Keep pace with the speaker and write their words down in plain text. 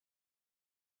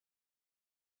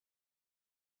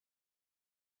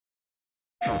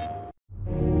Hi,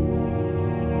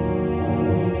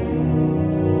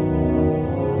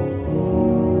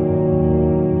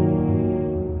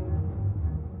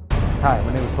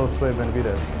 my name is Josue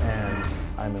Benavidez, and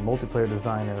I'm a multiplayer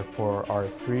designer for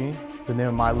R3. The name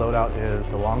of my loadout is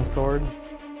the Long Sword.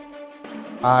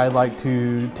 I like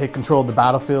to take control of the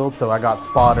battlefield, so I got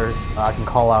spotter. I can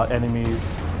call out enemies.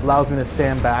 Allows me to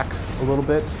stand back a little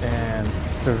bit and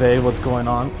survey what's going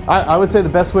on. I would say the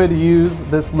best way to use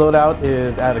this loadout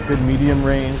is at a good medium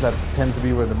range. That tends to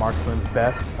be where the marksman's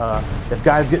best. If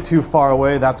guys get too far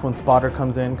away, that's when spotter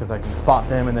comes in, because I can spot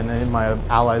them and then any of my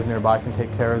allies nearby can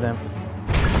take care of them.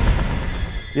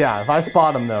 Yeah, if I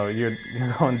spot them though, you're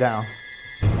going down.